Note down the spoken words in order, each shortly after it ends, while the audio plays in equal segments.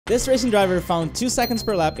This racing driver found 2 seconds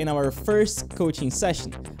per lap in our first coaching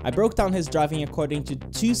session. I broke down his driving according to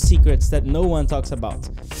 2 secrets that no one talks about.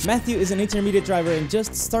 Matthew is an intermediate driver and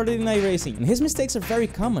just started in iRacing, and his mistakes are very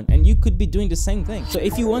common, and you could be doing the same thing. So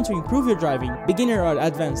if you want to improve your driving, beginner or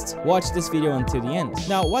advanced, watch this video until the end.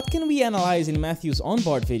 Now, what can we analyze in Matthew's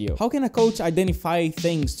onboard video? How can a coach identify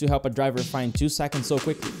things to help a driver find 2 seconds so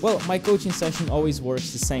quickly? Well, my coaching session always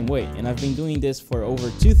works the same way, and I've been doing this for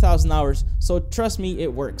over 2,000 hours, so trust me,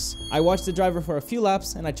 it works. I watch the driver for a few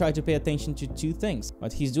laps and I try to pay attention to 2 things: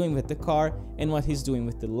 what he's doing with the car and what he's doing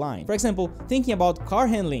with the line. For example, thinking about car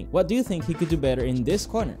handling, what do you think he could do better in this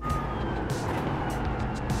corner?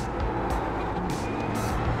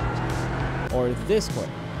 Or this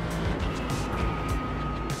corner?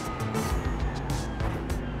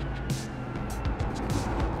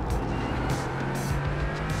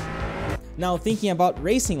 Now, thinking about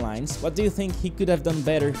racing lines, what do you think he could have done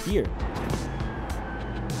better here?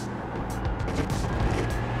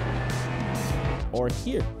 Or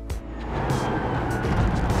here?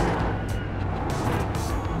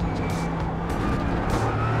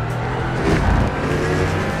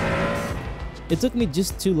 It took me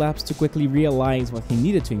just 2 laps to quickly realize what he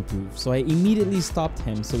needed to improve, so I immediately stopped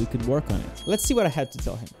him so we could work on it. Let's see what I had to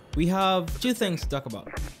tell him. We have 2 things to talk about.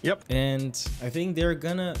 Yep. And I think they're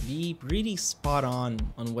gonna be pretty spot on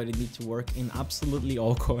what it needs to work in absolutely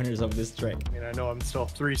all corners of this track. I mean, I know I'm still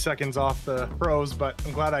 3 seconds off the pros, but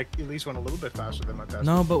I'm glad I at least went a little bit faster than my best.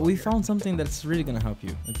 No, but we found something that's really gonna help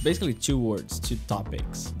you. It's basically 2 words, 2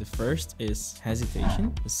 topics. The first is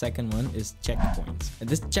hesitation. The second one is checkpoints. And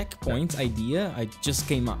this checkpoint idea, I just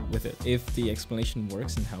came up with it. If the explanation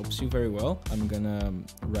works and helps you very well, I'm gonna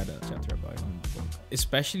write a chapter about it on the book.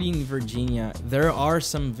 Especially in Virginia, there are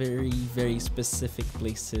some very specific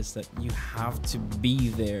places that you have to be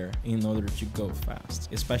there in order to go fast,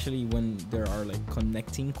 especially when there are like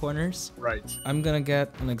connecting corners. Right. I'm gonna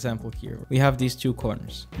get an example here. We have these 2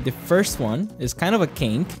 corners. The first one is kind of a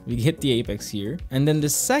kink. We hit the apex here, and then the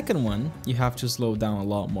second one you have to slow down a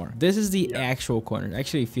lot more. This is the actual corner.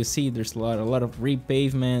 Actually, if you see, there's a lot of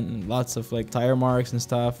repavement and lots of like tire marks and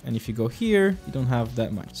stuff, and if you go here, you don't have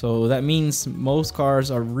that much. So that means most cars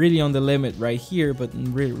are really on the limit right here, but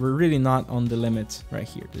we're really not on the limit right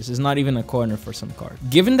here. This is not even a corner for some cars.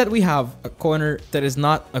 Given that we have a corner that is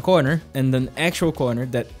not a corner and an actual corner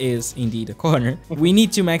that is indeed a corner, we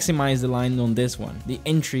need to maximize the line on this one. The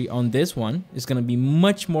entry on this one is going to be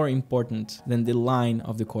much more important than the line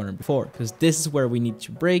of the corner before, because this is where we need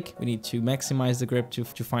to brake. We need to maximize the grip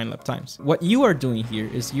to find lap times. What you are doing here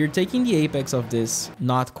is you're taking the apex of this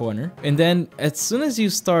not corner, and then as soon as you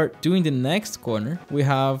start doing the next corner, we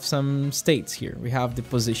have some states here. We have the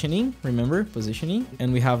positioning, remember positioning,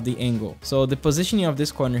 and we have the angle. So the positioning of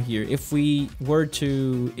this corner here, if we were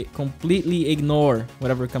to completely ignore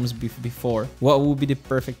whatever comes before, what would be the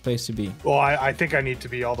perfect place to be? Well, I think I need to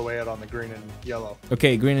be all the way out on the green and yellow.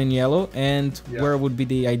 Okay, green and yellow, and where would be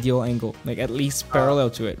the ideal angle? Like at least parallel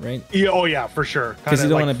to it, right? Yeah, oh yeah, for sure. Because you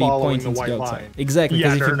don't like want to be pointing to the outside. Line. Exactly,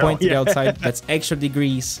 because if you point to the Yeah. outside, that's extra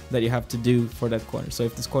degrees that you have to do for that corner. So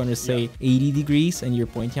if this corner is say 80 degrees and you're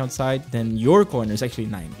pointing outside, then your corner is actually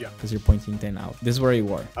 90 because you're pointing 10 out. This is where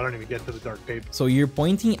you are. I don't even get to the dark paper. So you're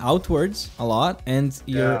pointing outwards a lot and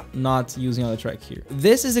you're not using all the track here.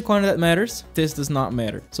 This is the corner that matters. This does not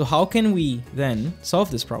matter. So how can we then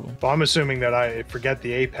solve this problem? Well, I'm assuming that I forget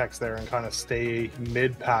the apex there and kind of stay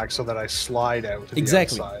mid-pack so that I slide out to the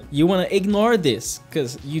outside. You want to ignore this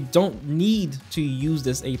because you don't need to use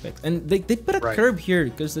this apex. And they put a curb here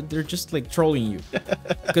because they're just like trolling you.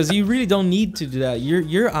 Because you really don't need to do that.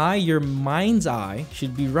 Your mind's eye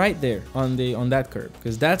should be right there on that curb,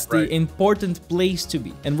 because that's the important place to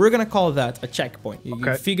be. And we're gonna call that a checkpoint. You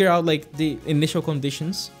figure out like the initial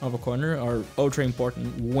conditions of a corner are ultra important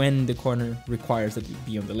when the corner requires that you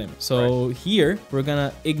be on the limit. So here we're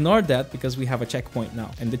gonna ignore that because we have a checkpoint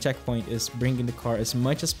now, and the checkpoint is bringing the car as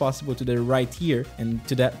much as possible to the right here. And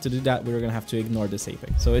to do that, we're gonna have to ignore this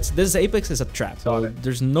apex. So this apex is a trap. So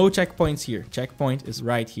there's no checkpoints here. Checkpoint is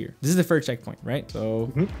right here. This is the first checkpoint, right?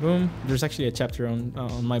 So boom. There's actually a chapter on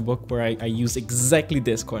my book where I use exactly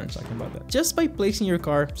this corner talking about that. Just by placing your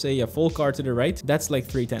car, say a full car to the right, that's like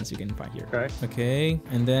 3/10 you can find here. Okay.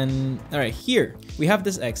 And then, all right, here we have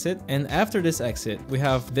this exit, and after this exit, we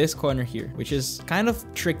have this corner here, which is kind of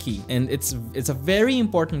tricky, and it's a very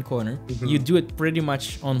important corner. You do it pretty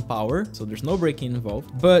much on power, so there's no braking involved,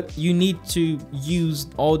 but you need to use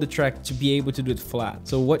all the track to be able to do it flat.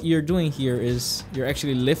 So what you're doing here is you're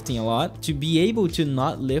actually lifting a lot to be able to to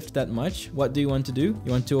not lift that much, what do you want to do?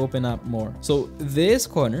 You want to open up more. So this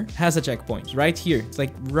corner has a checkpoint right here. It's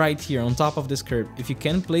like right here on top of this curb. If you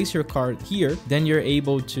can place your car here, then you're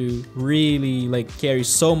able to really like carry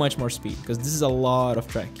so much more speed, because this is a lot of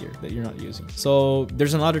track here that you're not using. So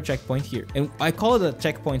there's another checkpoint here, and I call it a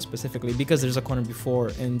checkpoint specifically because there's a corner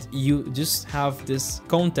before, and you just have this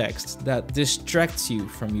context that distracts you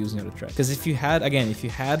from using the track. Because if you had, again, if you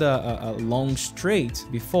had a long straight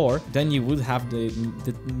before, then you would have the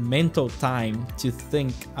mental time to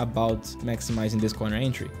think about maximizing this corner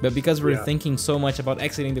entry. But because we're thinking so much about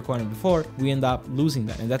exiting the corner before, we end up losing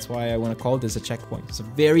that. And that's why I want to call this a checkpoint. It's a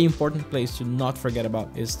very important place to not forget about,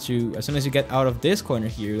 is to, as soon as you get out of this corner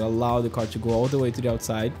here, you allow the car to go all the way to the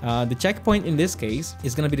outside. The checkpoint in this case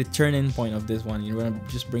is going to be the turn-in point of this one. You're going to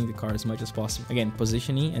just bring the car as much as possible. Again,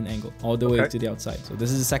 positioning and angle all the way to the outside. So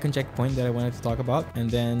this is the second checkpoint that I wanted to talk about. And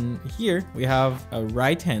then here we have a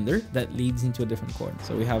right-hander that leads into a different corner.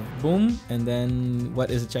 So we have boom, and then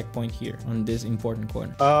what is a checkpoint here on this important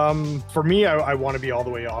corner? For me, I want to be all the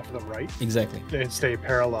way off to the right. Exactly. And stay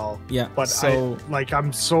parallel. Yeah. But so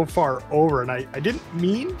I'm so far over, and I didn't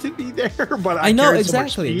mean to be there, but I know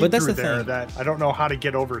exactly. But that's the thing, that I don't know how to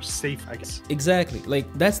get over safe, I guess. Exactly.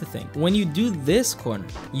 Like that's the thing. When you do this corner,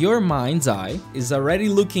 your mind's eye is already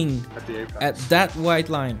looking at that white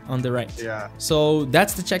line on the right. Yeah. So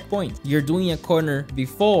that's the checkpoint. You're doing a corner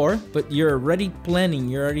before, but you're already planning,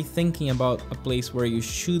 you're already thinking about a place where you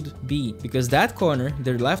should be, because that corner,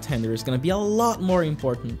 the left-hander, is going to be a lot more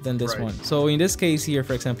important than this one. So in this case here,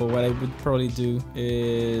 for example, what I would probably do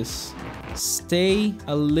is stay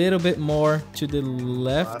a little bit more to the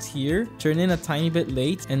left here, turn in a tiny bit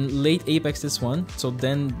late, and late apex this one. So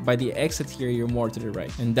then by the exit here, you're more to the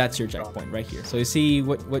right, and that's your checkpoint right here. So you see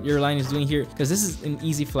what your line is doing here, because this is an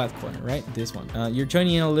easy flat corner, right? This one, you're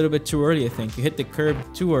turning in a little bit too early. I think you hit the curb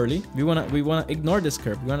too early. We wanna ignore this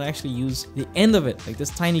curb. We wanna actually use the end of it, like this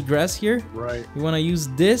tiny grass here. Right. We wanna use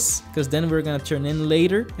this, because then we're gonna turn in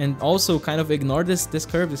later, and also kind of ignore this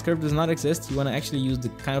curve. This curve does not exist. You wanna actually use the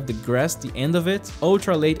kind of the grass, the end of it,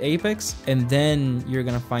 ultra late apex, and then you're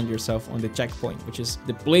gonna find yourself on the checkpoint, which is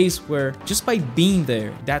the place where just by being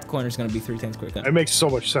there, that corner is gonna be 3 times quicker. It makes so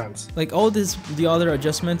much sense. Like all the other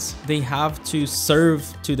adjustments, they have to serve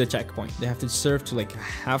to the checkpoint. They have to serve to like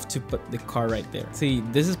have to put the car right there. See,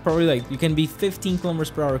 this is probably like you can be 15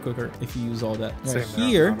 kilometers per hour quicker if you use all that. Right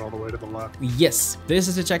here, all the way to the left. Yes, this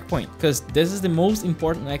is a checkpoint, because this is the most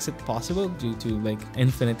important exit possible due to like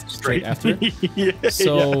infinite straight after.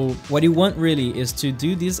 So what you want really is to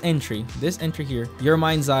do this entry here. Your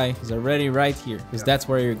mind's eye is already right here, because that's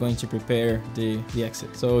where you're going to prepare the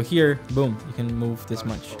exit. So here, boom, you can move this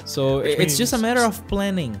much. So it's just a matter of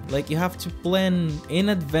planning. Like you have to plan in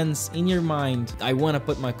advance in your mind. I want to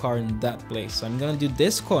put my car in that place, so I'm gonna do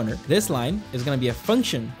this corner. This line is gonna be a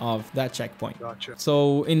function of that checkpoint. Gotcha.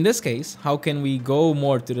 So in this case, how can we go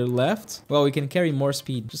more to the left? Well, we can carry more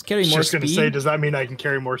speed. Just carry more speed. Just gonna say, does that mean I can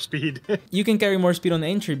carry more speed? You can carry more speed on the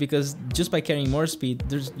entry, because just by carrying more speed,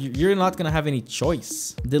 you're not gonna have any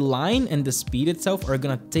choice. The line and the speed itself are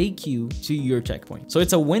gonna take you to your checkpoint. So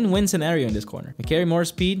it's a win-win scenario in this corner. You carry more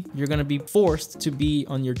speed, you're gonna be forced to be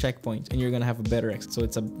on your checkpoint, and you're gonna have a better exit. So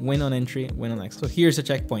it's a win on entry, win on exit. So here's a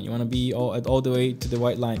checkpoint. You wanna be all the way to the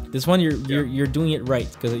white line. This one you're doing it right,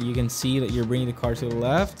 because you can see that you're bringing the car to the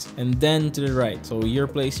left and then to the right. So you're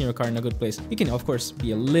placing your car in a good place. You can of course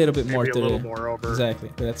be a little bit more to the more over. Exactly,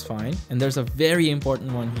 but that's fine. And there's a very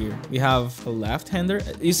important one here. We have a left-hander.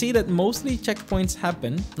 You see that mostly checkpoints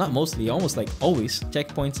happen, not mostly, almost like always,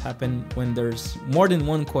 checkpoints happen when there's more than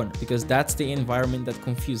one corner, because that's the environment that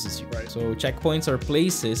confuses you. Right. So checkpoints are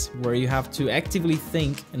places where you have to actively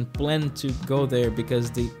think and plan to go there,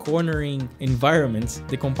 because the cornering environments,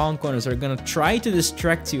 the compound corners, are gonna try to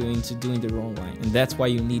distract you into doing the wrong line. And that's why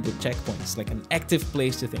you need the checkpoints, like an active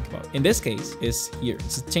place to think about. In this case, is here.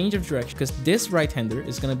 It's a change of direction, because this right-hander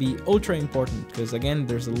is gonna be ultra important, because again,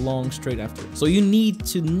 there's a long straight after. So you need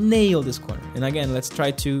to nail this corner. And again, let's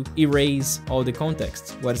try to erase all the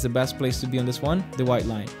context. What is the best place to be on this one? The white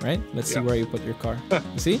line, right? Let's see where you put your car.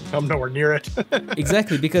 You see? I'm nowhere near it.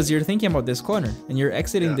 Exactly, because you're thinking about this corner and you're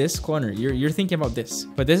exiting this corner. You're thinking about this,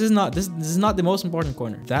 but this is not the most important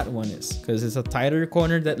corner. That one is, because it's a tighter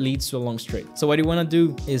corner that leads to a long straight. So what you want to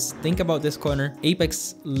do is think about this corner,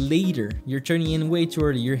 apex later. You're turning in way too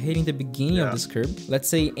early. You're hitting the beginning of this curb. Let's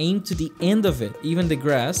say aim to the end of it, even the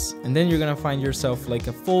grass, and then you're gonna find yourself like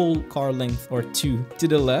a full car length or two to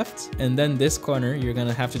the left. And then this corner, you're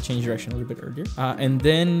gonna have to change direction a little bit earlier, and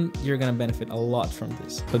then you're gonna benefit a lot from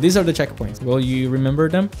this. So these are the checkpoints. Will you remember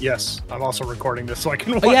them? Yes, I'm also recording this so I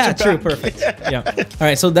can watch it. Oh yeah, it true, back. perfect. Yeah. All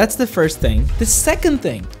right, so that's the first thing. The second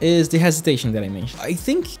thing is is the hesitation that I mentioned. I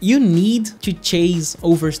think you need to chase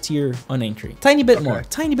oversteer on entry. Tiny bit more,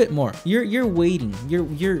 tiny bit more. You're waiting. You're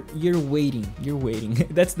waiting.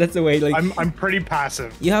 That's the way. Like I'm pretty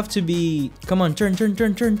passive. You have to be, come on, turn.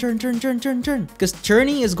 Because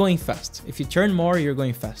turning is going fast. If you turn more, you're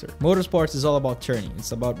going faster. Motorsports is all about turning.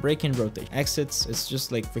 It's about braking, rotation. Exits, it's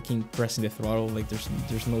just like freaking pressing the throttle. Like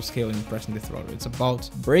there's no skill in pressing the throttle. It's about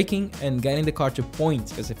braking and getting the car to point,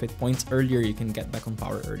 because if it points earlier, you can get back on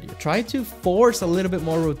power earlier. Try to force a little bit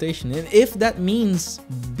more rotation. And if that means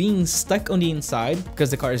being stuck on the inside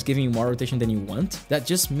because the car is giving you more rotation than you want, that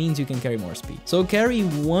just means you can carry more speed. So carry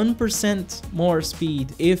 1% more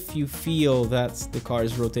speed if you feel that the car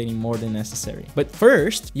is rotating more than necessary. But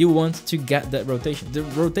first, you want to get that rotation. The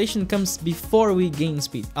rotation comes before we gain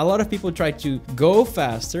speed. A lot of people try to go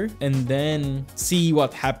faster and then see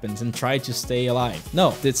what happens and try to stay alive.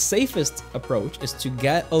 No, the safest approach is to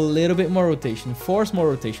get a little bit more rotation, force more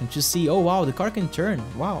rotation to see, oh wow, the car can turn,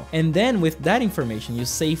 wow. And then with that information, you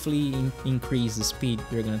safely increase the speed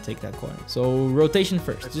you're gonna take that corner. So rotation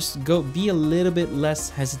first, just go be a little bit less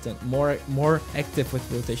hesitant, more active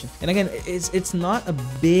with rotation. And again, it's not a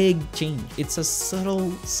big change. It's a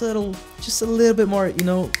subtle, just a little bit more, you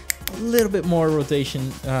know, a little bit more rotation,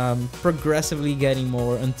 progressively getting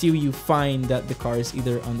more until you find that the car is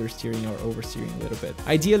either understeering or oversteering a little bit.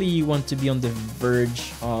 Ideally, you want to be on the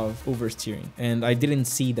verge of oversteering, and I didn't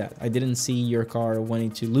see that. I didn't see your car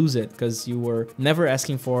wanting to lose it because you were never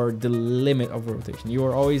asking for the limit of rotation. You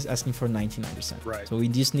were always asking for 99%. Right. So we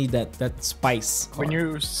just need that spice. When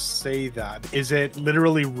you say that, is it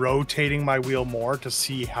literally rotating my wheel more to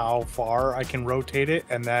see how far I can rotate it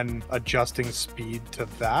and then adjusting speed to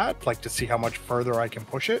that? Like to see how much further I can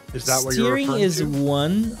push it? Is that what you're referring to? Steering is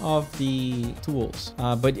one of the tools,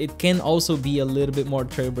 but it can also be a little bit more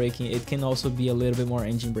trail braking. It can also be a little bit more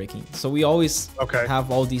engine braking. So we always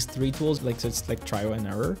have all these three tools, like so it's like trial and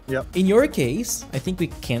error. Yep. In your case, I think we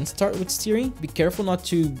can start with steering. Be careful not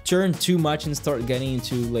to turn too much and start getting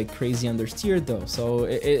into like crazy understeer though. So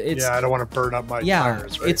it's I don't want to burn up my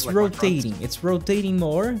tires. Right? It's like rotating. It's rotating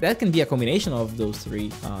more. That can be a combination of those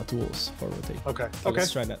three tools for rotating. Okay. So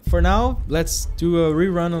let's try that. For now, let's do a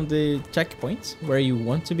rerun on the checkpoints where you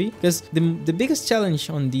want to be, because the biggest challenge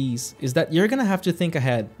on these is that you're gonna have to think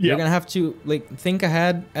ahead. You're gonna have to like think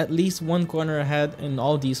ahead, at least one corner ahead in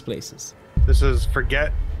all these places. This is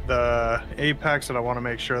forget the apex, and I want to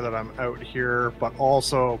make sure that I'm out here, but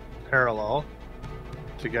also parallel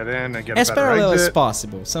to get in and get as a better parallel exit. as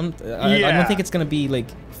possible. I don't think it's gonna be like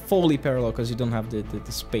fully parallel because you don't have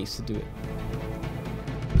the space to do it.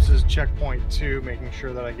 This is checkpoint 2, making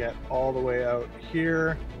sure that I get all the way out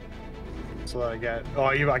here so that I get,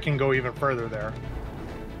 I can go even further there.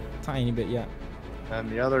 Tiny bit, yeah. And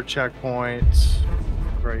the other checkpoint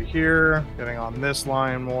right here, getting on this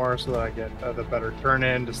line more so that I get the better turn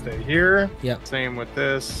in to stay here. Yeah. Same with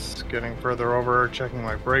this, getting further over, checking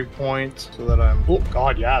my brake point so that I'm, oh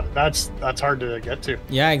god, yeah, that's hard to get to.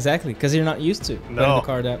 Yeah, exactly, because you're not used to putting the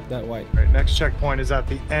car that wide. Right, next checkpoint is at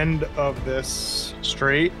the end of this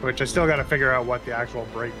straight, which I still got to figure out what the actual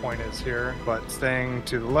brake point is here, but staying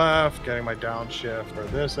to the left, getting my downshift for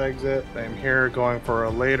this exit. Same here, going for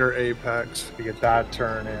a later apex to get that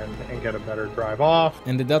turn in and get a better drive off.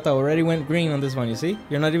 And the Delta already went green on this one, you see?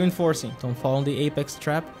 You're not even forcing. Don't fall in the apex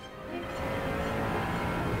trap.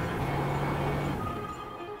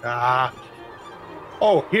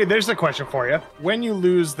 Oh, here, there's a question for you. When you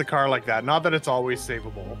lose the car like that, not that it's always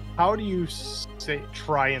savable, how do you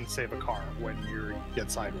try and save a car when you get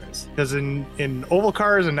sideways? Because in oval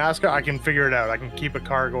cars and NASCAR, I can figure it out. I can keep a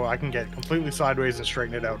car going. I can get completely sideways and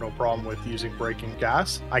straighten it out, no problem with using braking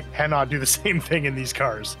gas. I cannot do the same thing in these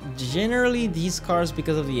cars. Generally, these cars,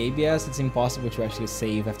 because of the ABS, it's impossible to actually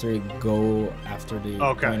save after you go after the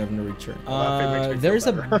point of no return.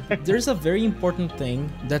 There's a very important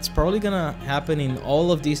thing that's probably gonna happen in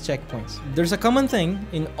all of these checkpoints. There's a common thing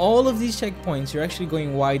in all of these checkpoints. You're actually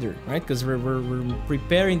going wider, right? Because we're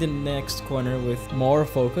preparing the next corner with more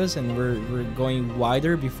focus, and we're going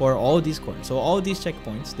wider before all these corners. So all these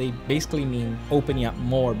checkpoints, they basically mean opening up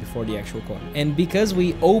more before the actual corner. And because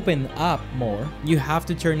we open up more, you have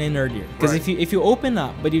to turn in earlier. Because if you open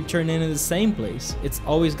up but you turn in the same place, it's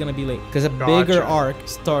always gonna be late. Because a bigger arc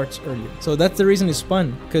starts earlier. So that's the reason you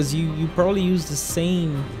spun. Because you probably use the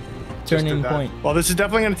same turning point. Well, this is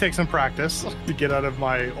definitely going to take some practice to get out of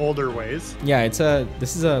my older ways. Yeah,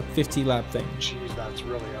 this is a 50 lap thing. Jeez, that's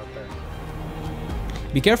really out there.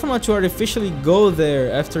 Be careful not to artificially go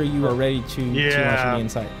there after you are ready to much on the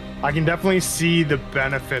inside. I can definitely see the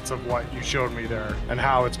benefits of what you showed me there and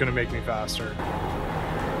how it's going to make me faster.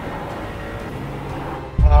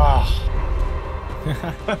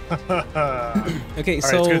 Okay, All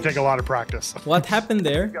so right, it's gonna take a lot of practice. what happened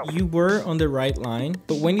there, you were on the right line,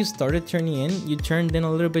 but when you started turning in, you turned in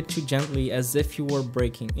a little bit too gently as if you were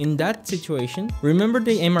braking. In that situation, remember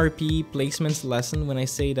the MRP placements lesson when I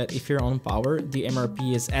say that if you're on power, the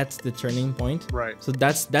MRP is at the turning point? Right. So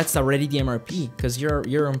that's already the MRP because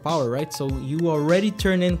you're on power, right? So you already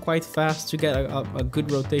turn in quite fast to get a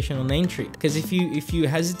good rotation on entry. Because if you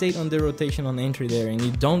hesitate on the rotation on entry there and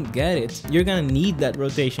you don't get it, you're gonna need that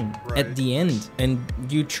rotation at the end. And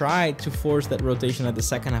you tried to force that rotation at the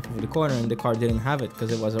second half of the corner and the car didn't have it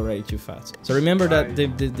because it was already too fast. So remember that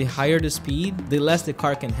the higher the speed, the less the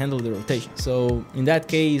car can handle the rotation. So in that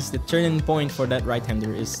case, the turning point for that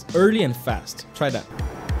right-hander is early and fast. Try that.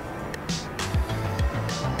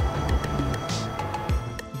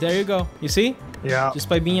 There you go. You see? Yeah. Just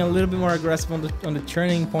by being a little bit more aggressive on the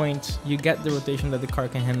turning point, you get the rotation that the car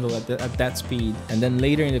can handle at that speed. And then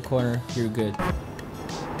later in the corner, you're good.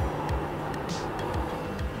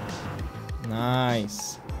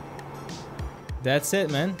 Nice. That's it,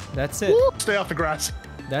 man. That's it. Woo! Stay off the grass.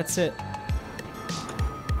 That's it.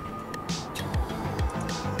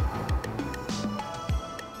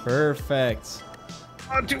 Perfect.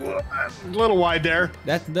 A little wide there.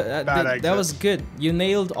 That was good. You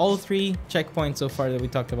nailed all 3 checkpoints so far that we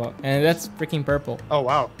talked about. And that's freaking purple. Oh,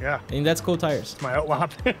 wow. Yeah. And that's cool tires. My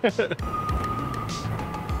outlap.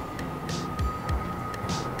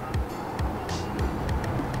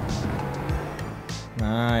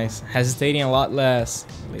 Nice. Hesitating a lot less.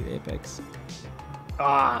 Late apex.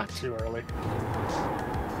 Ah, too early.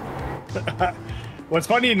 What's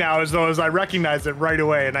funny now is I recognized it right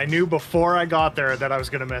away, and I knew before I got there that I was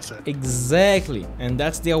gonna miss it. Exactly, and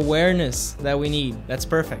that's the awareness that we need. That's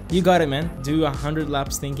perfect. You got it, man. Do 100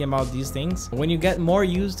 laps thinking about these things. When you get more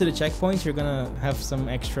used to the checkpoints, you're gonna have some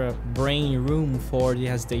extra brain room for the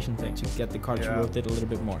hesitation thing to get the car to rotate a little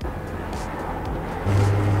bit more.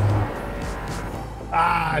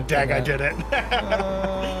 Ah, dang, I did it.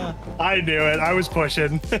 I knew it. I was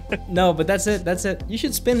pushing. No, but that's it. That's it. You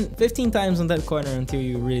should spin 15 times on that corner until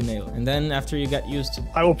you really nail it. And then after you get used to it.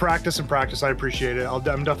 I will practice and practice. I appreciate it. I'm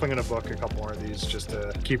definitely going to book a couple more of these just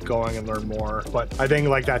to keep going and learn more. But I think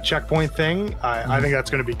like that checkpoint thing, I think that's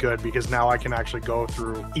going to be good because now I can actually go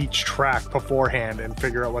through each track beforehand and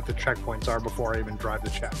figure out what the checkpoints are before I even drive the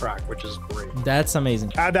track, which is great. That's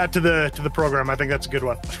amazing. Add that to the program. I think that's a good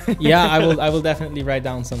one. Yeah, I will definitely write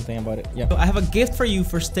down something about it. Yeah. So I have a gift for you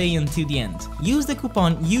for staying to the end. Use the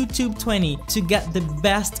coupon YouTube20 to get the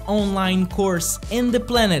best online course in the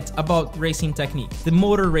planet about racing technique, the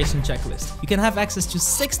motor racing checklist. You can have access to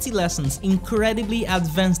 60 lessons, incredibly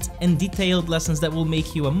advanced and detailed lessons that will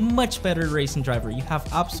make you a much better racing driver. You have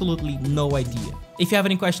absolutely no idea. If you have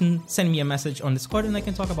any questions, send me a message on Discord and I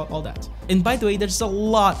can talk about all that. And by the way, there's a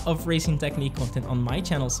lot of racing technique content on my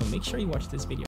channel, so make sure you watch this video.